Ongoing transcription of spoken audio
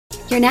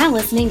You're now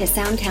listening to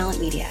Sound Talent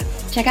Media.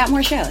 Check out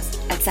more shows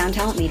at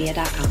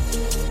soundtalentmedia.com.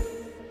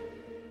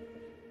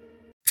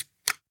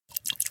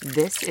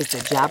 This is the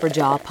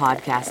Jabberjaw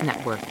Podcast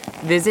Network.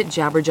 Visit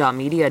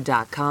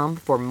jabberjawmedia.com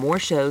for more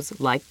shows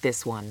like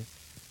this one.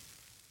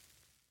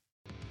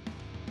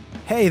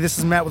 Hey, this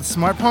is Matt with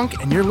Smart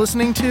Punk, and you're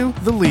listening to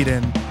The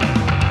Lead-In.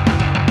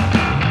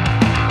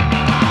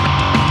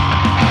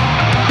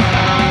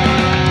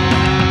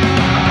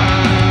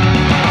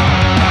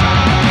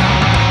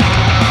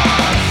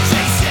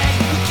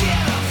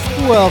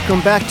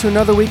 Welcome back to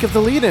another week of The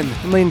Lead-In.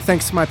 And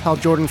thanks to my pal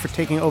Jordan for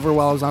taking over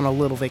while I was on a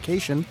little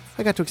vacation.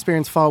 I got to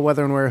experience fall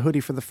weather and wear a hoodie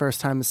for the first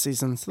time this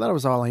season, so that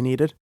was all I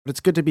needed. But it's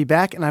good to be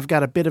back, and I've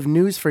got a bit of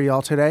news for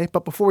y'all today.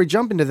 But before we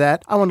jump into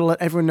that, I want to let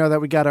everyone know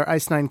that we got our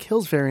Ice 9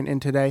 Kills variant in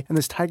today, and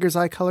this Tiger's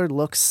Eye color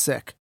looks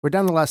sick. We're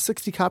down to the last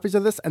 60 copies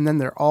of this, and then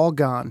they're all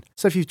gone.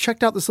 So if you've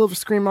checked out the Silver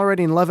Scream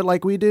already and love it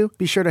like we do,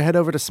 be sure to head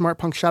over to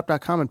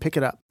smartpunkshop.com and pick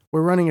it up.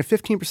 We're running a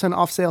 15%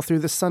 off sale through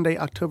this Sunday,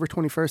 October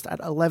 21st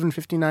at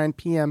 11:59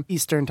 p.m.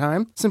 Eastern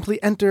Time.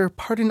 Simply enter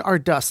Pardon Our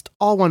Dust,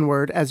 all one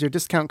word, as your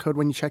discount code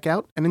when you check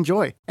out, and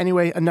enjoy.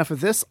 Anyway, enough of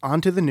this,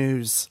 on to the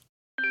news.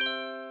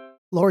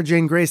 Laura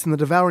Jane Grace and the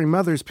Devouring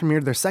Mothers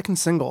premiered their second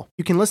single.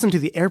 You can listen to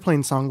the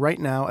Airplane song right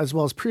now, as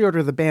well as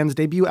pre-order the band's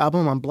debut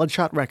album on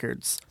Bloodshot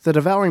Records. The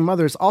Devouring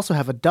Mothers also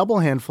have a double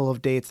handful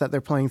of dates that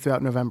they're playing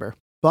throughout November.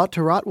 Bought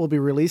to Rot will be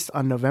released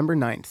on November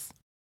 9th.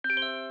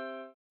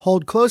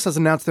 Hold Close has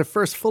announced their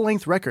first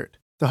full-length record.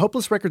 The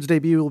Hopeless Records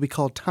debut will be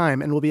called Time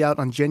and will be out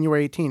on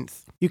January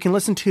 18th. You can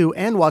listen to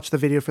and watch the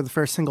video for the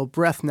first single,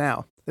 Breath,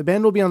 now. The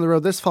band will be on the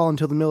road this fall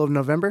until the middle of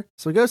November,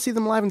 so go see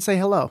them live and say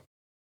hello.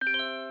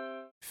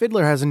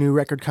 FIDLAR has a new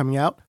record coming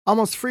out.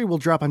 Almost Free will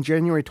drop on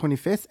January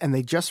 25th, and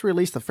they just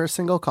released the first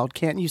single called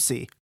Can't You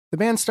See. The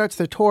band starts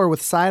their tour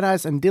with Side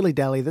Eyes and Dilly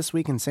Dally this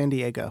week in San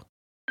Diego.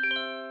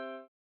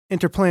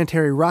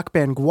 Interplanetary rock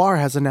band GWAR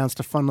has announced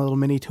a fun little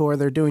mini tour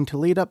they're doing to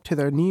lead up to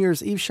their New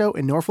Year's Eve show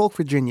in Norfolk,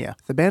 Virginia.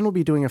 The band will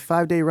be doing a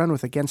 5-day run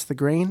with Against the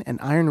Grain and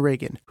Iron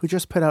Reagan, who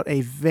just put out a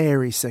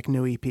very sick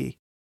new EP.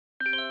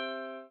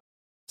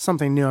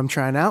 Something new I'm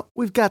trying out.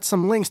 We've got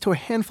some links to a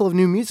handful of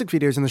new music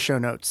videos in the show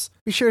notes.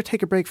 Be sure to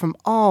take a break from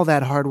all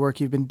that hard work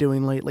you've been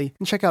doing lately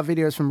and check out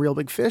videos from Real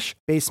Big Fish,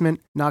 Basement,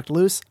 Knocked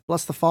Loose,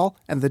 Blessthefall,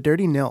 and the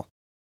Dirty Nil.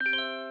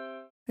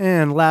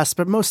 And last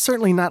but most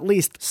certainly not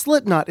least,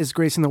 Slipknot is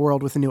gracing the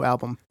world with a new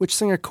album, which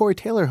singer Corey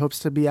Taylor hopes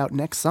to be out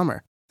next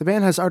summer. The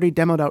band has already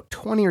demoed out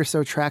 20 or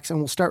so tracks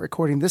and will start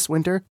recording this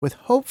winter, with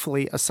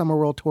hopefully a summer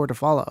world tour to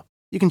follow.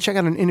 You can check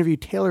out an interview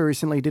Taylor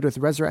recently did with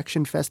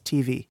Resurrection Fest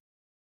TV.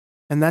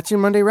 And that's your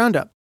Monday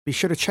Roundup. Be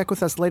sure to check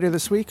with us later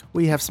this week.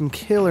 We have some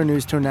killer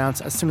news to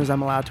announce as soon as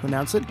I'm allowed to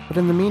announce it. But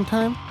in the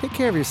meantime, take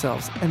care of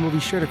yourselves, and we'll be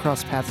sure to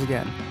cross paths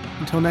again.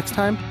 Until next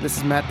time, this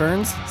is Matt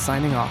Burns,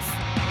 signing off.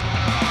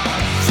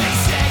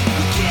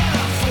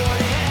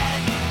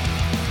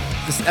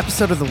 This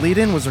episode of The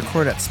Lead-In was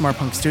recorded at Smart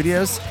Punk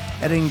Studios,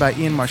 editing by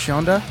Ian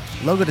Marchionda,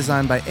 logo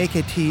design by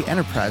AKT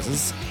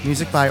Enterprises,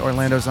 music by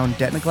Orlando's own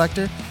Debt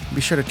Neglector. Be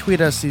sure to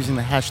tweet us using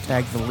the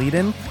hashtag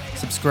TheLeadIn,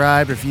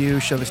 subscribe, review,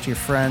 show this to your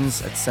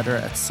friends, etc.,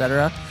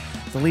 etc.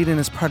 The Lead-In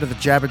is part of the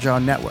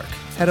Jabberjaw Network.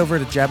 Head over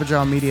to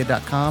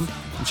jabberjawmedia.com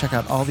and check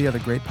out all the other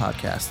great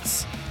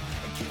podcasts.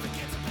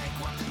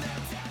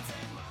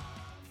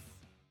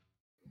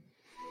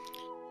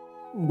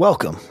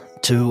 Welcome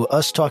to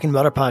us talking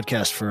about our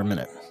podcast for a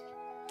minute.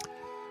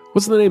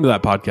 What's the name of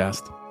that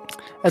podcast?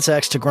 That's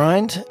Axe to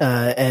Grind,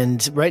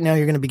 and right now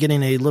you're going to be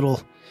getting a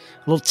little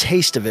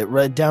taste of it,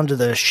 right down to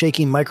the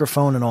shaky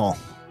microphone and all.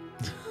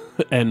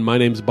 And my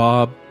name's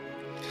Bob.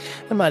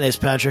 And my name's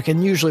Patrick,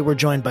 and usually we're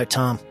joined by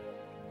Tom.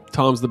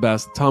 Tom's the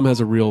best. Tom has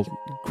a real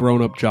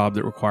grown-up job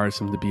that requires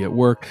him to be at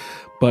work,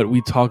 but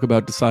we talk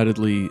about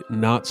decidedly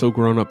not so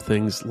grown-up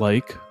things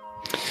like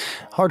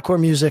hardcore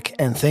music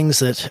and things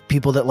that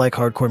people that like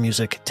hardcore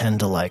music tend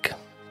to like.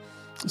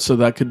 So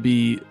that could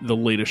be the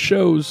latest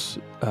shows,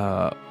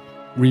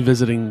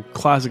 revisiting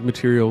classic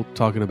material,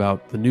 talking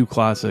about the new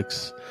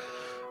classics,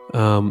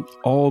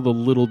 all the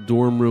little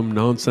dorm room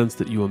nonsense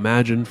that you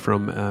imagine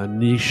from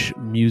niche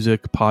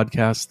music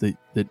podcasts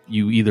that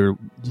you either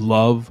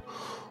love,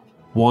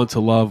 want to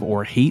love,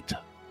 or hate.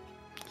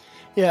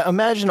 Yeah,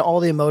 imagine all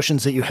the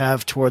emotions that you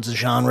have towards a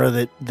genre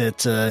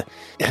that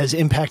has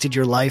impacted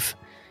your life,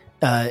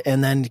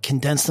 and then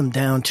condense them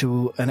down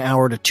to an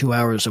hour to 2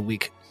 hours a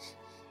week.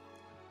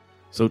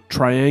 So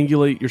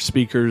triangulate your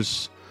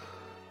speakers,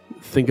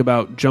 think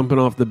about jumping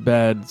off the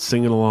bed,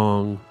 singing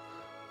along,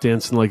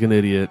 dancing like an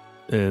idiot,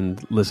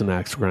 and listen to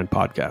Axe to Grind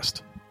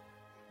podcast.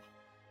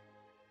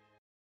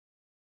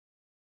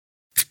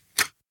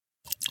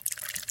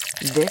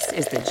 This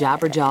is the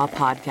Jabberjaw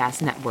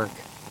Podcast Network.